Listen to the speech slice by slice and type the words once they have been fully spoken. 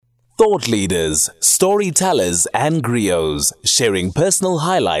Thought leaders, storytellers, and griots sharing personal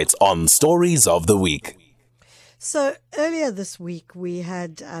highlights on Stories of the Week. So earlier this week, we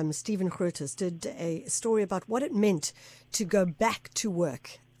had Stephen Grooters did a story about what it meant to go back to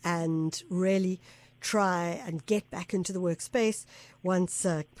work and really try and get back into the workspace once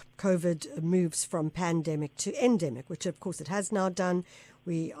COVID moves from pandemic to endemic, which of course it has now done.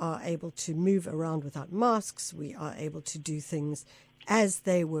 We are able to move around without masks. We are able to do things as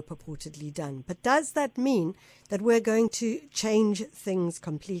they were purportedly done. But does that mean that we're going to change things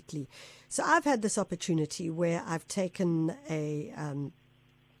completely? So I've had this opportunity where I've taken a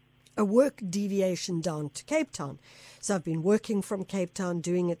work deviation down to Cape Town. So I've been working from Cape Town,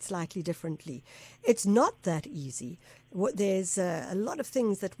 doing it slightly differently. It's not that easy. There's a lot of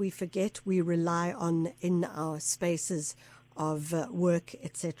things that we forget we rely on in our spaces of work,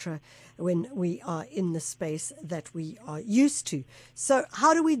 etc., when we are in the space that we are used to. So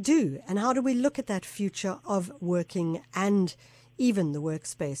how do we do, and how do we look at that future of working and even the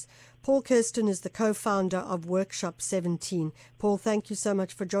workspace? Paul Keursten is the co-founder of Workshop17. Paul, thank you so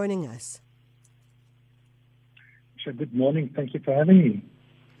much for joining us. So good morning. Thank you for having me.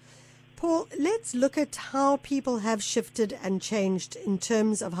 Paul, let's look at how people have shifted and changed in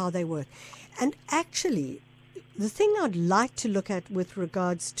terms of how they work. And actually, the thing I'd like to look at with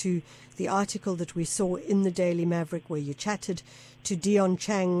regards to the article that we saw in the Daily Maverick, where you chatted to Dion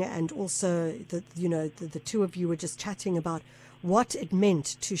Chang, and also the two of you were just chatting about what it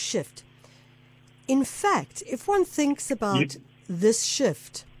meant to shift. In fact, if one thinks about this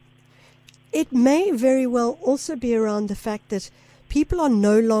shift, it may very well also be around the fact that people are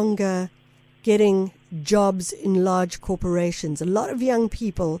no longer getting jobs in large corporations. A lot of young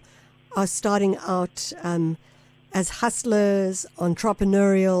people are starting out as hustlers,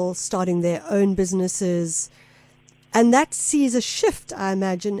 entrepreneurial, starting their own businesses. And that sees a shift, I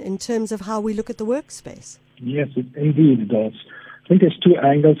imagine, in terms of how we look at the workspace. Yes, indeed it does. I think there's two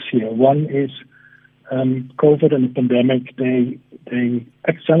angles here. One is COVID and the pandemic, they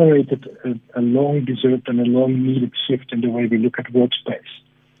accelerated a long-deserved and a long-needed shift in the way we look at workspace.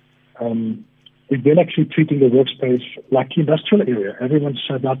 We've been actually treating the workspace like the industrial area. Everyone's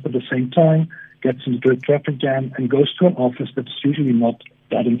set up at the same time, gets into a traffic jam, and goes to an office that's usually not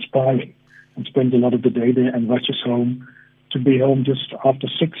that inspiring, and spends a lot of the day there and rushes home to be home just after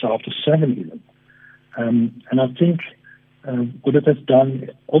 6 or after 7 even. And I think what it has done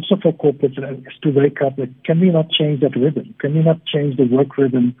also for corporates is to wake up, like, can we not change that rhythm? Can we not change the work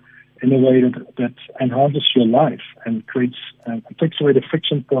rhythm in a way that enhances your life and creates takes away the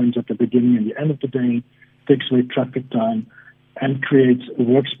friction points at the beginning and the end of the day, takes away traffic time, and creates a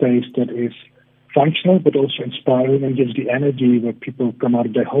workspace that is functional but also inspiring and gives the energy where people come out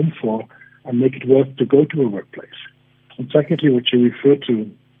of their home for and make it worth to go to a workplace. And secondly, what you refer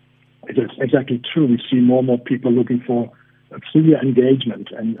to, it is exactly true. We see more and more people looking for a fuller engagement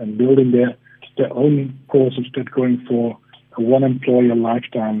and building their own courses that going for a one-employer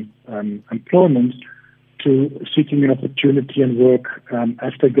lifetime employment to seeking an opportunity and work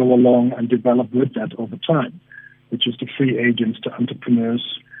as they go along and develop with that over time, which is the free agents, the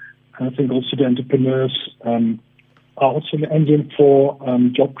entrepreneurs. And I think also the entrepreneurs are also the engine for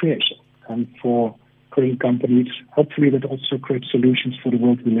job creation and for creating companies, hopefully that also create solutions for the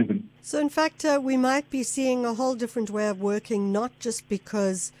world we live in. So in fact, we might be seeing a whole different way of working, not just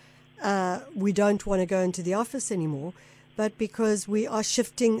because we don't want to go into the office anymore, but because we are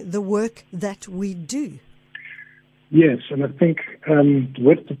shifting the work that we do. Yes, and I think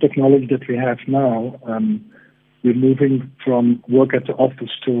with the technology that we have now, we're moving from work at the office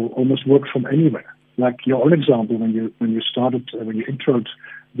to almost work from anywhere. Like your own example, when you introed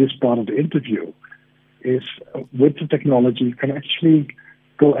this part of the interview, is with the technology, you can actually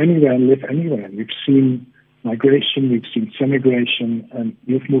go anywhere and live anywhere. We've seen migration, we've seen semigration, and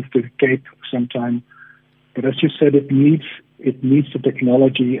you've moved to the Cape sometime. But as you said, it needs the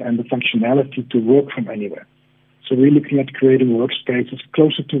technology and the functionality to work from anywhere. So we're looking at creating workspaces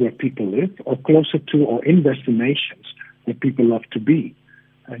closer to where people live, or closer to or in destinations where people love to be.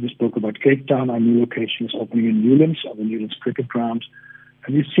 And you spoke about Cape Town. Our new location is opening in Newlands, on the Newlands cricket ground.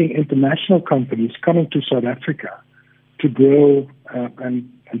 And we're seeing international companies coming to South Africa to grow and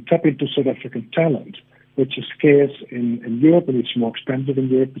tap into South African talent, which is scarce in Europe and it's more expensive in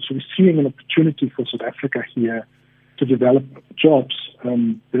Europe. So we're seeing an opportunity for South Africa here to develop jobs,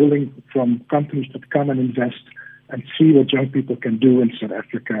 building from companies that come and invest and see what young people can do in South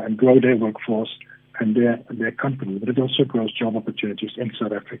Africa and grow their workforce and their company. But it also grows job opportunities in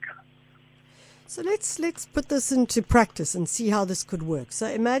South Africa. So let's put this into practice and see how this could work. So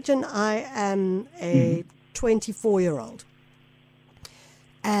imagine I am a 24-year-old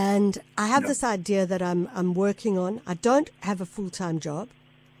And I have this idea that I'm working on. I don't have a full-time job.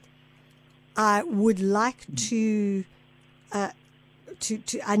 I would like to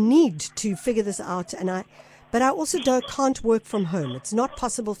I need to figure this out, but I also can't work from home. It's not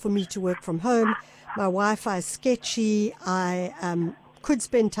possible for me to work from home. My Wi-Fi is sketchy. I could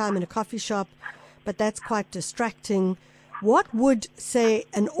spend time in a coffee shop, but that's quite distracting. What would, say,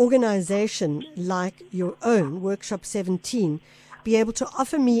 an organization like your own, Workshop17, be able to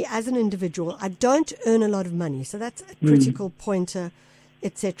offer me as an individual? I don't earn a lot of money, so that's a critical pointer,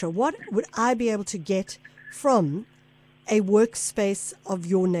 etc. What would I be able to get from a workspace of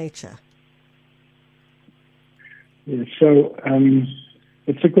your nature? Yeah, so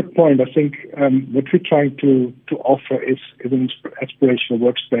it's a good point. I think what we're trying to offer is an aspirational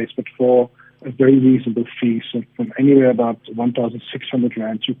workspace, but for a very reasonable fee. So from anywhere about 1,600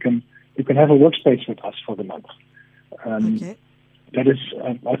 rand, you can have a workspace with us for the month. Okay. That is,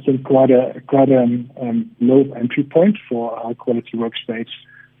 I think, quite a low entry point for a high quality workspace.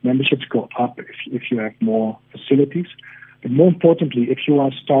 Memberships go up if you have more facilities. But more importantly, if you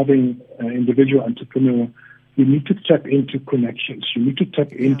are starting an individual entrepreneur, you need to tap into connections. You need to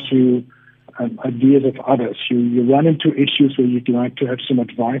tap into ideas of others. You run into issues where you'd like to have some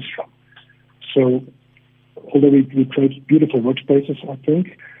advice from. So although we create beautiful workspaces, I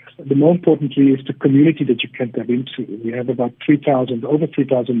think, the more importantly is the community that you can tap into. We have about over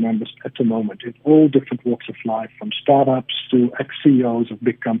 3,000 members at the moment in all different walks of life, from startups to ex-CEOs of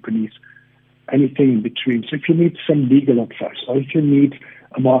big companies, anything in between. So if you need some legal advice, or if you need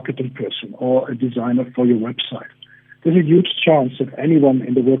a marketing person or a designer for your website, there's a huge chance that anyone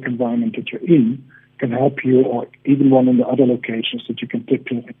in the work environment that you're in can help you, or even one in the other locations that you can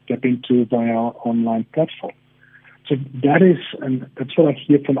tap into via our online platform. So that is, and that's what I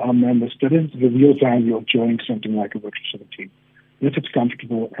hear from our members, that is the real value of joining something like a Workshop17. Yes, it's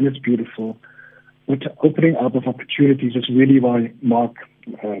comfortable and it's beautiful, but the opening up of opportunities is really why Mark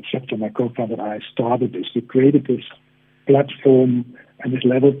Schefter, my co-founder, and I started this. We created this platform and this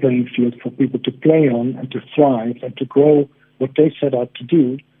level playing field for people to play on and to thrive and to grow what they set out to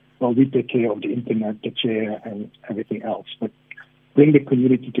do, while we take care of the internet, the chair, and everything else. But bring the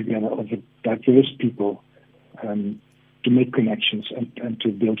community together of diverse people to make connections and to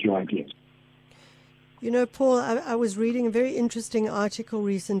build your ideas. You know, Paul, I was reading a very interesting article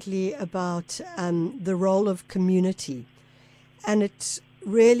recently about the role of community. And it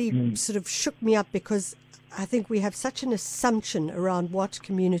really sort of shook me up, because I think we have such an assumption around what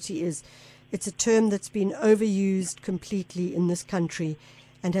community is. It's a term that's been overused completely in this country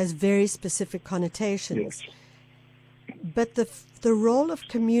and has very specific connotations. Yes. But the role of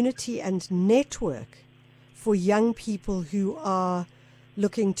community and network for young people who are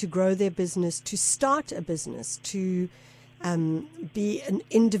looking to grow their business, to start a business, to be an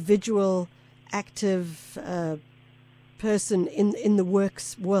individual, active person in the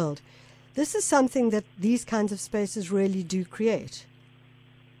works world. This is something that these kinds of spaces really do create.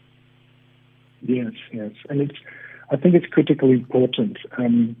 Yes. And I think it's critically important.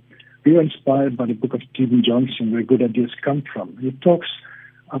 We were inspired by the book of Stephen Johnson, Where Good Ideas Come From. He talks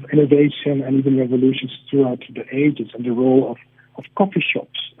of innovation and even revolutions throughout the ages and the role of coffee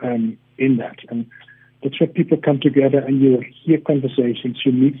shops in that. And that's where people come together and you hear conversations,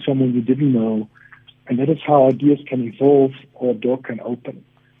 you meet someone you didn't know, and that is how ideas can evolve or a door can open.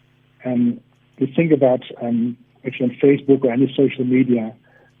 And you think about if you're on Facebook or any social media,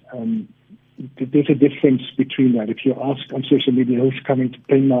 there's a difference between that. If you ask on social media who's coming to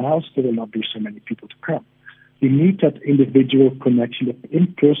paint my house, there will not be so many people to come. You need that individual connection, that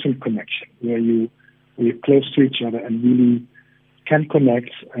in-person connection, where you're close to each other and really can connect.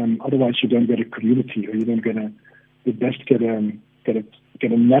 Otherwise, you don't get a community, or you don't get a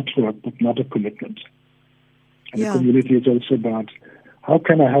network, but not a commitment. And the community is also about how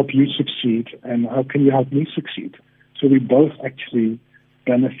can I help you succeed, and how can you help me succeed? So we both actually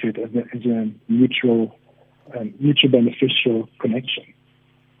benefit as a mutual beneficial connection.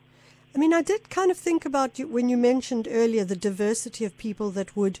 I mean, I did kind of think about you when you mentioned earlier the diversity of people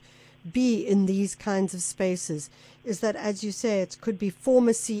that would be in these kinds of spaces, is that, as you say, it could be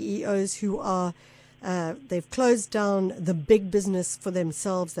former CEOs who are, they've closed down the big business for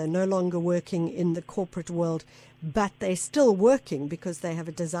themselves. They're no longer working in the corporate world, but they're still working because they have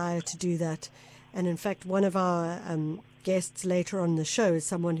a desire to do that. And in fact, one of our guests later on the show is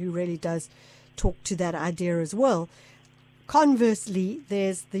someone who really does talk to that idea as well. Conversely,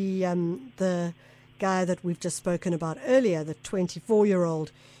 there's the guy that we've just spoken about earlier, the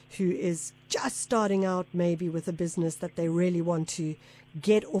 24-year-old who is just starting out maybe with a business that they really want to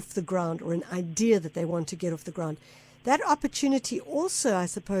get off the ground, or an idea that they want to get off the ground. that opportunity also, I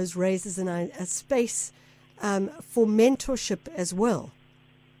suppose, raises a space for mentorship as well.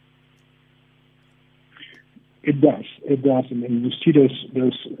 It does, and you see those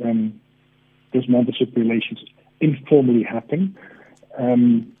mentorship relations informally happen,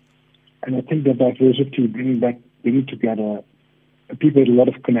 and I think the diversity, bringing together people with a lot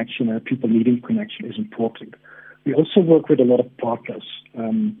of connection and people needing connection is important. We also work with a lot of partners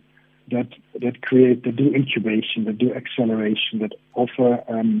that do incubation, that do acceleration, that offer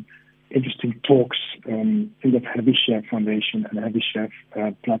interesting talks in the Heavy Chef Foundation and Heavy Chef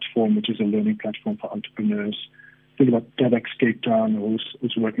platform, which is a learning platform for entrepreneurs. Think about TEDx Cape Town,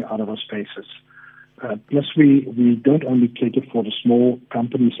 who's working out of our spaces. Plus, we don't only cater for the small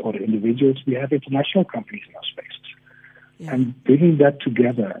companies or the individuals. We have international companies in our spaces. Yeah. And bringing that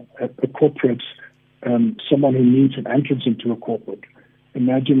together, a corporate, someone who needs an entrance into a corporate.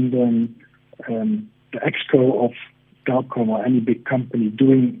 Imagine the exco of Telkom or any big company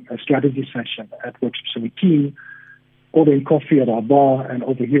doing a strategy session at Workshop17, ordering coffee at our bar and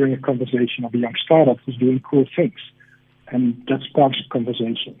overhearing a conversation of a young startup who's doing cool things. And that sparks a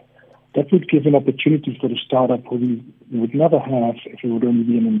conversation. That would give an opportunity for the startup who we would never have if it would only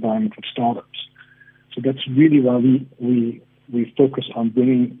be an environment for startups. So that's really why we focus on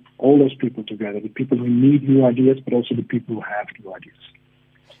bringing all those people together, the people who need new ideas, but also the people who have new ideas.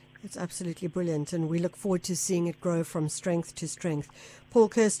 It's absolutely brilliant, and we look forward to seeing it grow from strength to strength. Paul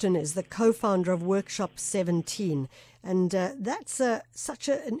Keursten is the co-founder of Workshop17, and that's such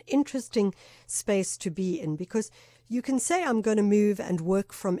an interesting space to be in, because you can say I'm going to move and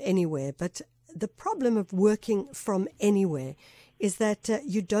work from anywhere, but the problem of working from anywhere is that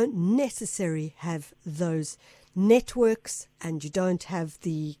you don't necessarily have those networks, and you don't have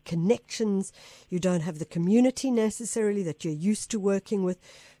the connections, you don't have the community necessarily that you're used to working with.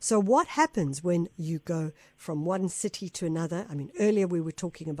 So what happens when you go from one city to another? I mean, earlier we were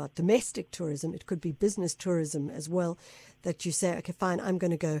talking about domestic tourism. It could be business tourism as well, that you say, okay, fine, I'm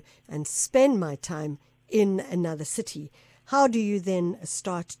going to go and spend my time in another city. How do you then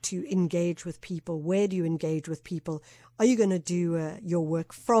start to engage with people? Where do you engage with people? Are you going to do your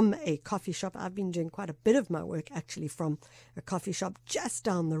work from a coffee shop? I've been doing quite a bit of my work actually from a coffee shop just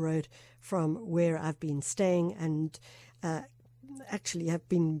down the road from where I've been staying, and actually have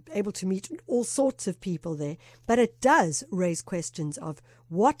been able to meet all sorts of people there. But it does raise questions of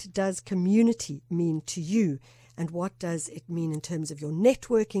what does community mean to you, and what does it mean in terms of your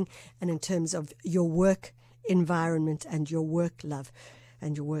networking and in terms of your work environment and your work love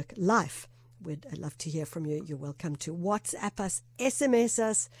and your work life. We'd love to hear from you. You're welcome to WhatsApp us, SMS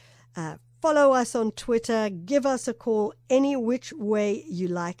us, follow us on Twitter, give us a call any which way you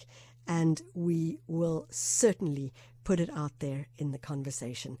like, and we will certainly put it out there in the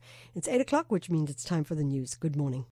conversation. It's 8 o'clock, which means it's time for the news. Good morning.